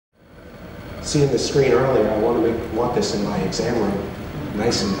seeing the screen earlier, I want this in my exam room,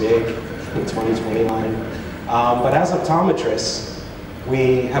 nice and big, in 2029. But as optometrists,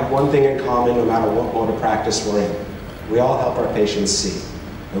 we have one thing in common no matter what mode of practice we're in. We all help our patients see.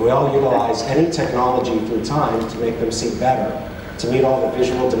 And we all utilize any technology through time to make them see better, to meet all the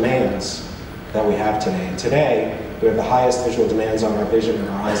visual demands that we have today. And today, we have the highest visual demands on our vision in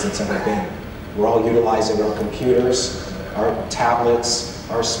our eyes that's ever been. We're all utilizing our computers, our tablets,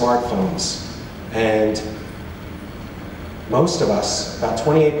 our smartphones. And most of us, about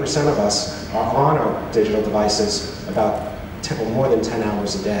 28% of us, are on our digital devices about more than 10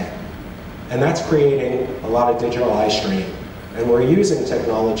 hours a day. And that's creating a lot of digital eye strain. And we're using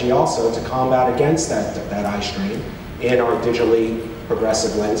technology also to combat against that eye strain in our digitally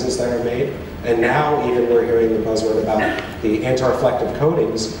progressive lenses that are made. And now even we're hearing the buzzword about the anti-reflective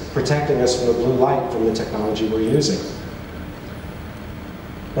coatings protecting us from the blue light from the technology we're using.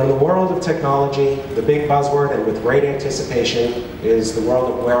 In the world of technology, the big buzzword, and with great anticipation, is the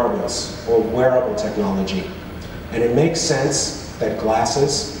world of wearables, or wearable technology. And it makes sense that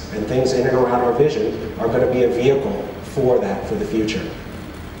glasses and things in and around our vision are going to be a vehicle for that, for the future.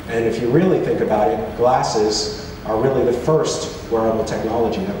 And if you really think about it, glasses are really the first wearable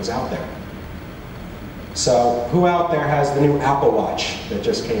technology that was out there. So who out there has the new Apple Watch that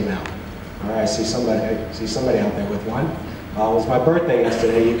just came out? All right, I see somebody out there with one. It was my birthday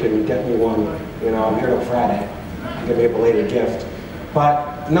yesterday. You can get me one. You know, I'm here till Friday. Give me a belated gift.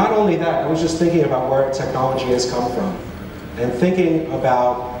 But not only that, I was just thinking about where technology has come from. And thinking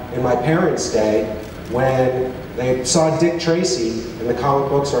about, in my parents' day, when they saw Dick Tracy in the comic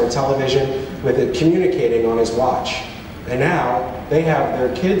books or on television with it communicating on his watch. And now they have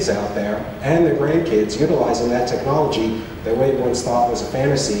their kids out there and their grandkids utilizing that technology that we once thought was a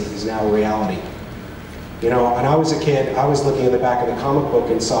fantasy is now a reality. You know, when I was a kid, I was looking in the back of the comic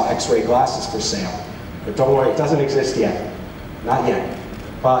book and saw X-ray glasses for sale. But don't worry, it doesn't exist yet. Not yet.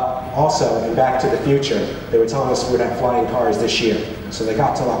 But also, in Back to the Future, they were telling us we would have flying cars this year. So they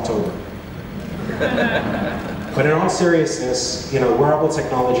got till October. But in all seriousness, you know, wearable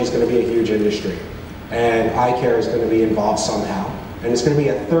technology is going to be a huge industry. And eye care is going to be involved somehow. And it's going to be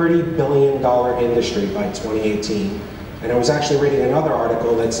a $30 billion industry by 2018. And I was actually reading another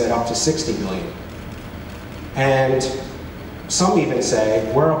article that said up to $60 billion. And some even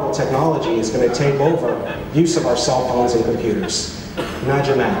say wearable technology is going to take over use of our cell phones and computers.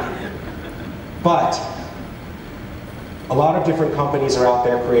 Imagine that. But a lot of different companies are out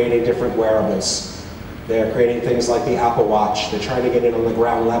there creating different wearables. They're creating things like the Apple Watch. They're trying to get in on the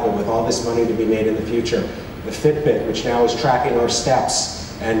ground level with all this money to be made in the future. The Fitbit, which now is tracking our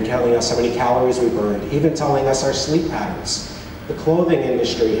steps and telling us how many calories we burned, even telling us our sleep patterns. The clothing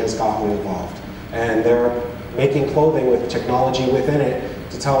industry has gotten involved, and they're making clothing with technology within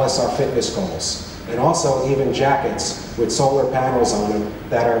it to tell us our fitness goals. And also even jackets with solar panels on them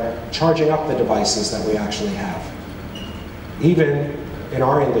that are charging up the devices that we actually have. Even in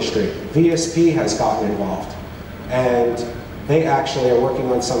our industry, VSP has gotten involved, and they actually are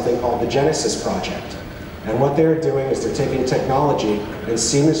working on something called the Genesis Project. And what they're doing is they're taking technology and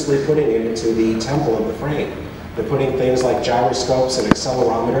seamlessly putting it into the temple of the frame. They're putting things like gyroscopes and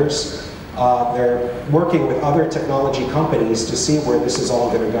accelerometers. They're working with other technology companies to see where this is all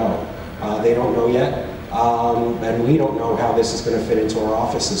going to go. They don't know yet, and we don't know how this is going to fit into our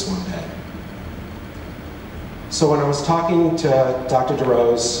offices one day. So when I was talking to Dr.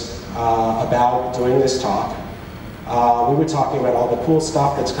 DeRose about doing this talk, we were talking about all the cool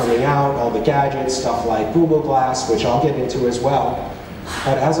stuff that's coming out, all the gadgets, stuff like Google Glass, which I'll get into as well.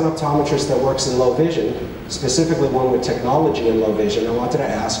 But as an optometrist that works in low vision, specifically one with technology in low vision, I wanted to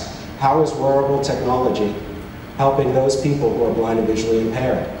ask, how is wearable technology helping those people who are blind and visually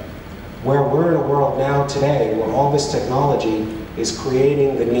impaired? Where we're in a world now today where all this technology is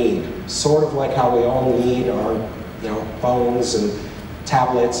creating the need, sort of like how we all need our phones and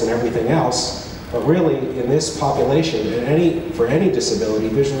tablets and everything else, but really in this population, and for any disability,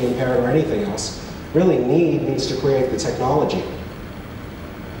 visually impaired or anything else, really needs to create the technology.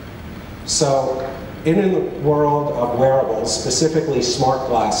 So in the world of wearables, specifically smart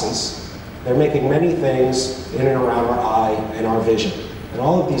glasses, they're making many things in and around our eye and our vision. And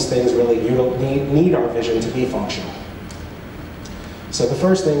all of these things really need our vision to be functional. So the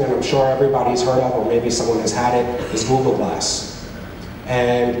first thing, and I'm sure everybody's heard of, or maybe someone has had it, is Google Glass.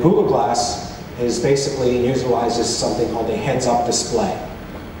 And Google Glass is basically utilizes something called a heads-up display.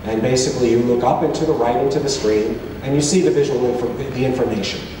 And basically you look up and to the right into the screen, and you see the visual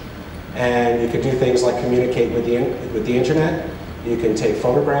information. And you can do things like communicate with the internet, you can take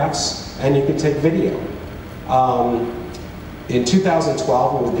photographs, and you can take video. In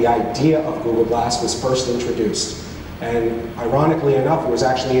 2012, when the idea of Google Glass was first introduced. And ironically enough, it was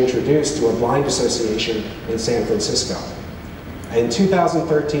actually introduced to a blind association in San Francisco. In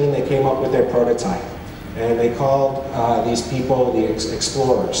 2013, they came up with their prototype. And they called these people the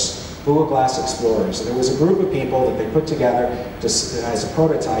explorers, Google Glass explorers. And there was a group of people that they put together as a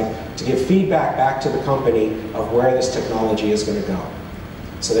prototype to give feedback back to the company of where this technology is going to go.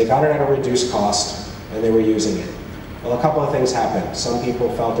 So they got it at a reduced cost, and they were using it. Well, a couple of things happened. Some people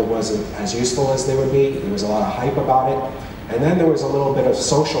felt it wasn't as useful as they would be. There was a lot of hype about it. And then there was a little bit of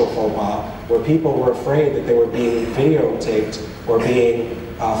social faux pas where people were afraid that they were being videotaped or being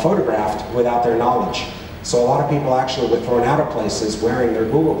photographed without their knowledge. So a lot of people actually were thrown out of places wearing their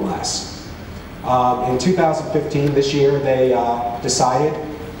Google Glass. In 2015, this year, they decided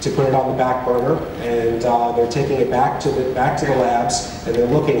to put it on the back burner, and they're taking it back to the labs, and they're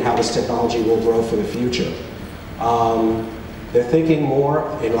looking how this technology will grow for the future. They're thinking more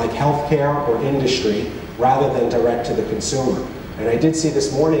in like healthcare or industry rather than direct to the consumer. And I did see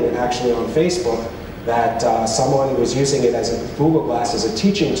this morning actually on Facebook that someone was using it as a Google Glass as a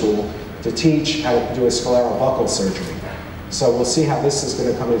teaching tool to teach how to do a scleral buckle surgery. So we'll see how this is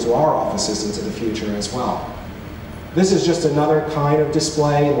going to come into our offices into the future as well. This is just another kind of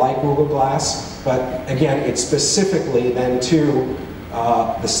display like Google Glass, but again, it's specifically then to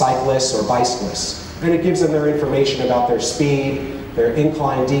the cyclists or bicyclists. And it gives them their information about their speed, their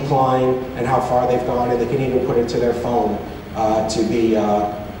incline, decline, and how far they've gone, and they can even put it to their phone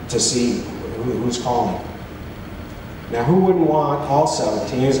to see who's calling. Now, who wouldn't want also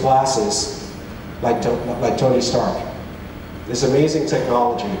to use glasses like Tony Stark? This amazing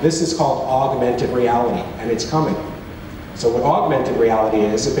technology. This is called augmented reality, and it's coming. So what augmented reality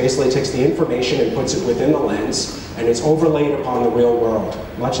is, it basically takes the information and puts it within the lens, and it's overlaid upon the real world,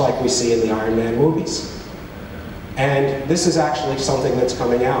 much like we see in the Iron Man movies. And this is actually something that's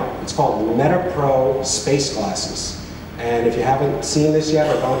coming out. It's called MetaPro Space Glasses. And if you haven't seen this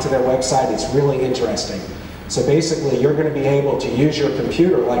yet or gone to their website, it's really interesting. So basically, you're going to be able to use your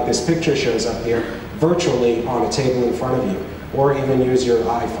computer, like this picture shows up here, virtually on a table in front of you, or even use your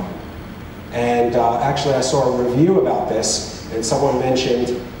iPhone. And actually, I saw a review about this, and someone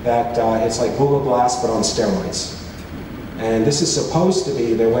mentioned that it's like Google Glass, but on steroids. And this is supposed to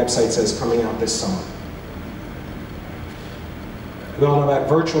be, their website says, coming out this summer. We all know about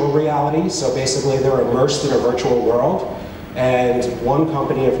virtual reality, so basically they're immersed in a virtual world. And one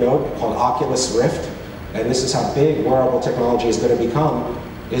company of note called Oculus Rift, and this is how big wearable technology is going to become,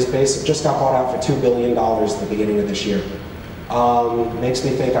 is just got bought out for $2 billion at the beginning of this year. Makes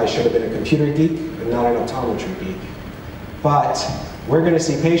me think I should have been a computer geek and not an optometry geek. But we're going to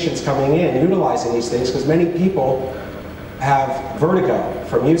see patients coming in utilizing these things because many people have vertigo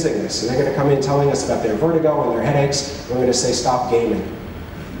from using this, and they're going to come in telling us about their vertigo and their headaches. We're going to say, stop gaming.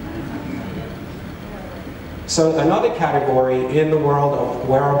 So another category in the world of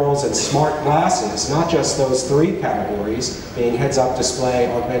wearables and smart glasses, not just those three categories, being heads-up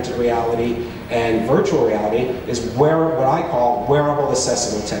display, augmented reality, and virtual reality, is what I call wearable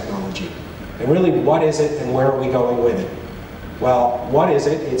accessible technology. And really, what is it and where are we going with it? Well, what is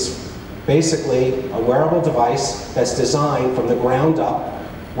it? It's basically a wearable device that's designed from the ground up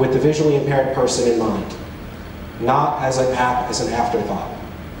with the visually impaired person in mind, not as an app, as an afterthought.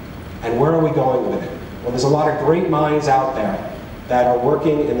 And where are we going with it? Well, there's a lot of great minds out there that are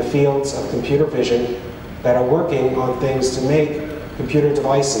working in the fields of computer vision, that are working on things to make computer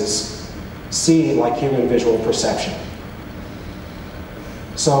devices see like human visual perception.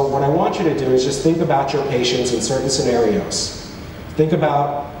 So what I want you to do is just think about your patients in certain scenarios. Think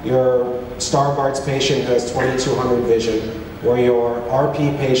about your Stargardt's patient who has 2200 vision, or your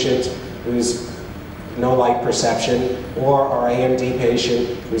RP patient who's no light perception, or our AMD patient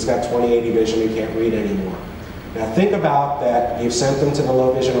who's got 20/80 vision and can't read anymore. Now think about that, you've sent them to the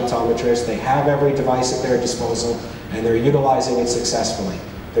low vision optometrist, they have every device at their disposal, and they're utilizing it successfully.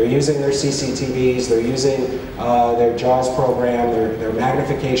 They're using their CCTVs, they're using their JAWS program, their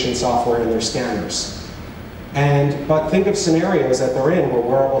magnification software, and their scanners. But think of scenarios that they're in where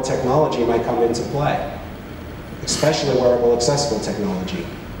wearable technology might come into play, especially wearable accessible technology.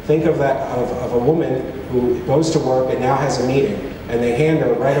 Think of a woman who goes to work and now has a meeting, and they hand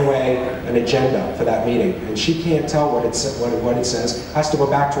her right away an agenda for that meeting, and she can't tell what it says, has to go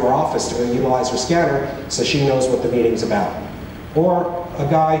back to her office to utilize her scanner so she knows what the meeting's about. Or a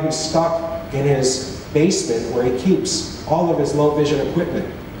guy who's stuck in his basement where he keeps all of his low vision equipment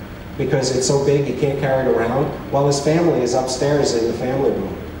because it's so big he can't carry it around, while his family is upstairs in the family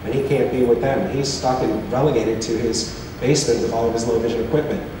room, and he can't be with them. He's stuck and relegated to his basement with all of his low vision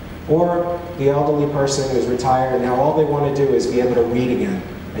equipment. Or the elderly person who's retired and now all they want to do is be able to read again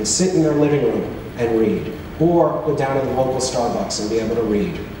and sit in their living room and read. Or go down to the local Starbucks and be able to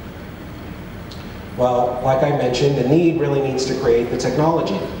read. Well, like I mentioned, the need really needs to create the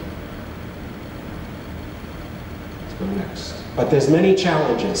technology. Let's go next. But there's many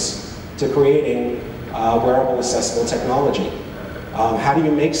challenges to creating wearable accessible technology. How do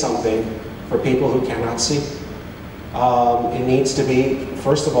you make something for people who cannot see? It needs to be,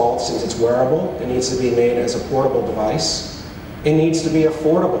 first of all, since it's wearable, it needs to be made as a portable device. It needs to be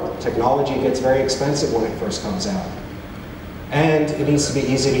affordable. Technology gets very expensive when it first comes out. And it needs to be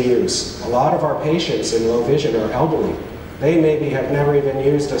easy to use. A lot of our patients in low vision are elderly. They maybe have never even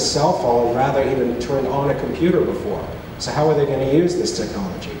used a cell phone, rather even turned on a computer before. So how are they going to use this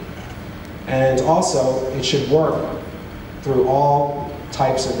technology? And also, it should work through all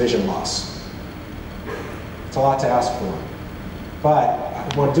types of vision loss. It's a lot to ask for.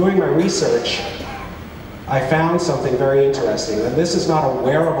 But when doing my research, I found something very interesting. And this is not a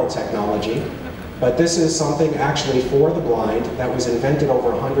wearable technology, but this is something actually for the blind that was invented over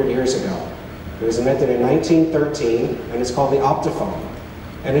 100 years ago. It was invented in 1913, and it's called the Ophtho Phone.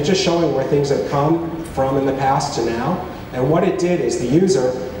 And it's just showing where things have come from in the past to now. And what it did is the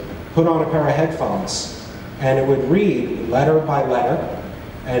user put on a pair of headphones, and it would read letter by letter,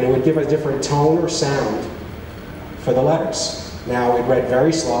 and it would give a different tone or sound for the letters. Now, it read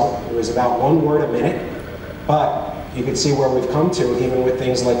very slow. It was about 1 word a minute, but you can see where we've come to, even with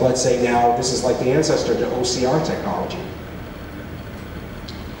things like, let's say now, this is like the ancestor to OCR technology.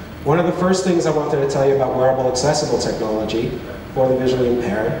 One of the first things I wanted to tell you about wearable accessible technology for the visually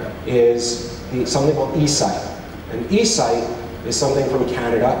impaired is something called eSight. And eSight is something from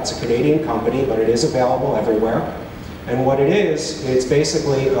Canada. It's a Canadian company, but it is available everywhere. And what it is, it's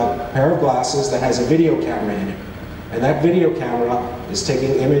basically a pair of glasses that has a video camera in it. And that video camera is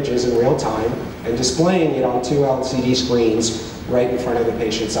taking images in real time and displaying it on 2 LCD screens right in front of the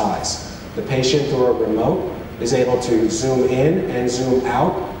patient's eyes. The patient, through a remote, is able to zoom in and zoom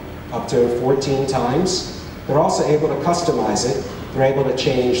out up to 14 times. They're also able to customize it. They're able to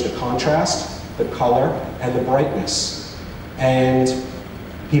change the contrast, the color, and the brightness. And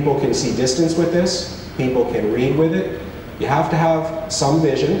people can see distance with this. People can read with it. You have to have some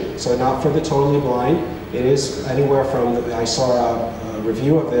vision, so not for the totally blind. It is anywhere from, I saw a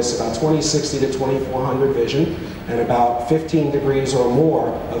review of this, about 20/60 to 2400 vision, and about 15 degrees or more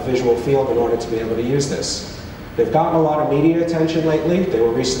of visual field in order to be able to use this. They've gotten a lot of media attention lately. They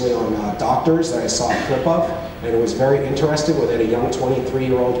were recently on Doctors that I saw a clip of, and it was very interesting. Where they had a young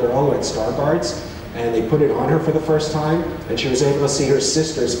 23-year-old girl who had Stargard's, and they put it on her for the first time, and she was able to see her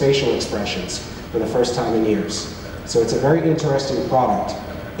sister's facial expressions for the first time in years. So it's a very interesting product.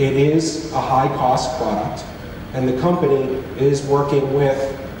 It is a high-cost product, and the company is working with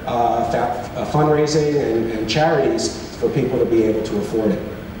fundraising and charities for people to be able to afford it.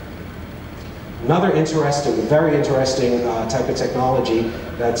 Another interesting, very interesting type of technology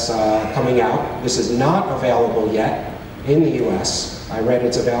that's coming out. This is not available yet in the US. I read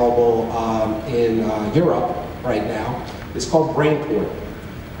it's available in Europe right now. It's called BrainPort.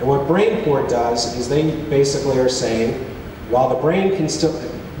 And what BrainPort does is they basically are saying, while the brain can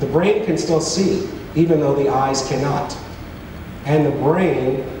still see, even though the eyes cannot. And the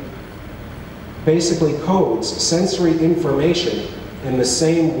brain basically codes sensory information in the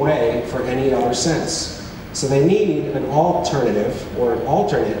same way for any other sense. So they need an alternative or an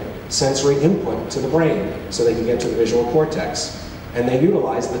alternate sensory input to the brain so they can get to the visual cortex. And they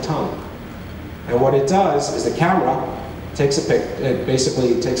utilize the tongue. And what it does is the camera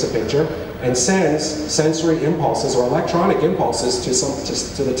basically takes a picture and sends sensory impulses or electronic impulses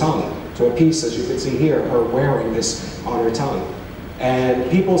to the tongue, to a piece, as you can see here, her wearing this on her tongue. And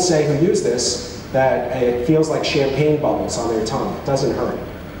people say who use this that it feels like champagne bubbles on their tongue. It doesn't hurt.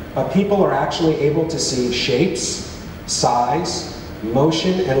 But people are actually able to see shapes, size,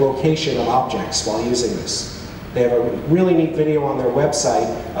 motion, and location of objects while using this. They have a really neat video on their website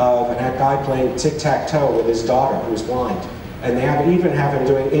of a guy playing tic-tac-toe with his daughter who's blind. And they even have him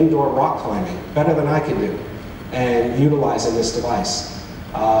doing indoor rock climbing, better than I can do, and utilizing this device.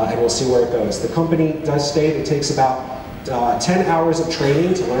 And we'll see where it goes. The company does state it takes about 10 hours of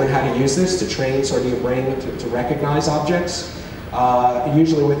training to learn how to use this, to train sort of your brain to recognize objects,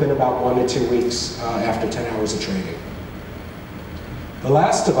 usually within about 1 to 2 weeks after 10 hours of training. The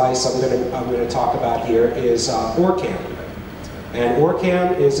last device I'm going to talk about here is Orcam. And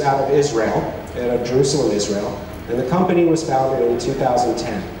Orcam is out of Israel, out of Jerusalem, Israel. And the company was founded in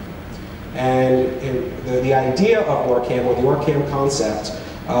 2010. And the idea of Orcam, or the Orcam concept,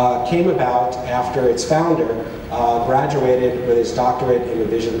 came about after its founder graduated with his doctorate in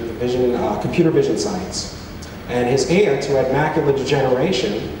computer vision science. And his aunt, who had macular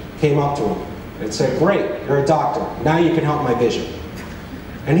degeneration, came up to him and said, "Great, you're a doctor. Now you can help my vision."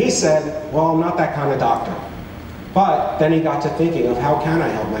 And he said, "Well, I'm not that kind of doctor." But then he got to thinking of, how can I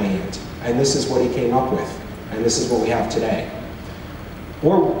help my aunt? And this is what he came up with. And this is what we have today.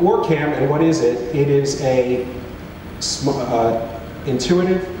 OrCam, and what is it? It is a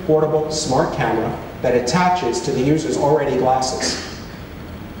intuitive, portable, smart camera that attaches to the user's already glasses.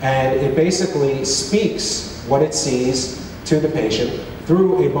 And it basically speaks what it sees to the patient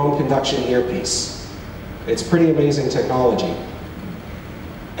through a bone conduction earpiece. It's pretty amazing technology.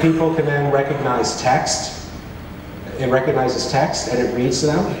 People can then recognize text. It recognizes text and it reads to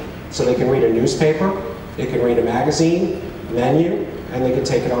them. So they can read a newspaper, it can read a magazine, menu, and they can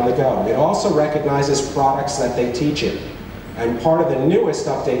take it on the go. It also recognizes products that they teach it. And part of the newest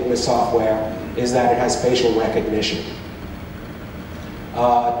update in the software is that it has facial recognition.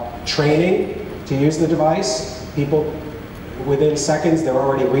 Training to use the device, people within seconds they're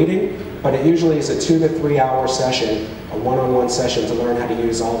already reading, but it usually is a 2 to 3 hour session, a one-on-one session to learn how to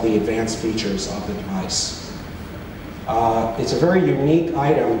use all the advanced features of the device. It's a very unique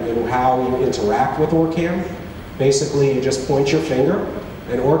item in how you interact with OrCam. Basically, you just point your finger,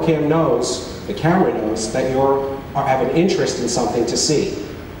 and OrCam knows, the camera knows, that you have an interest in something to see,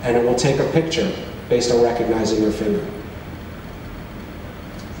 and it will take a picture based on recognizing your finger.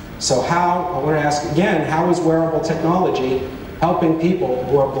 So I want to ask again, how is wearable technology helping people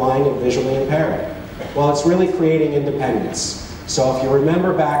who are blind and visually impaired? Well, it's really creating independence. So if you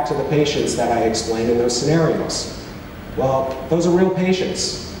remember back to the patients that I explained in those scenarios, well, those are real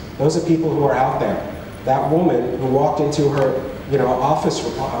patients. Those are people who are out there. That woman who walked into her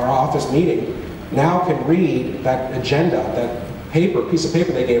office meeting now can read that agenda, that piece of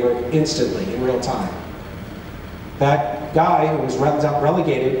paper they gave her instantly, in real time. That guy who was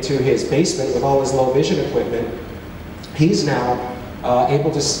relegated to his basement with all his low vision equipment, he's now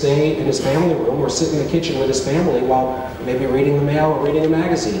able to stay in his family room or sit in the kitchen with his family while maybe reading the mail or reading a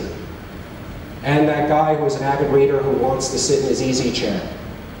magazine. And that guy who is an avid reader who wants to sit in his easy chair,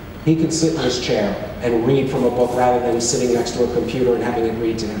 he can sit in his chair and read from a book rather than sitting next to a computer and having it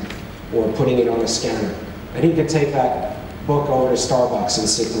read to him or putting it on a scanner. And he can take that book over to Starbucks and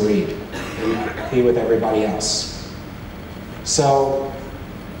sit and read and be with everybody else. So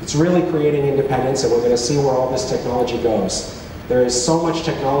it's really creating independence, and we're going to see where all this technology goes. There is so much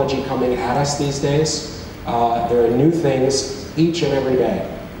technology coming at us these days. There are new things each and every day.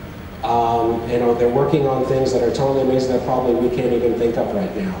 They're working on things that are totally amazing that probably we can't even think of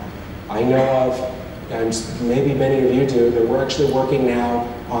right now. I know of, and maybe many of you do, that we're actually working now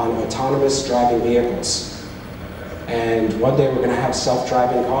on autonomous driving vehicles. And one day we're going to have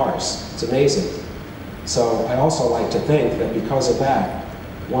self-driving cars. It's amazing. So I also like to think that because of that,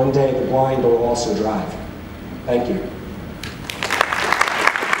 one day the blind will also drive. Thank you.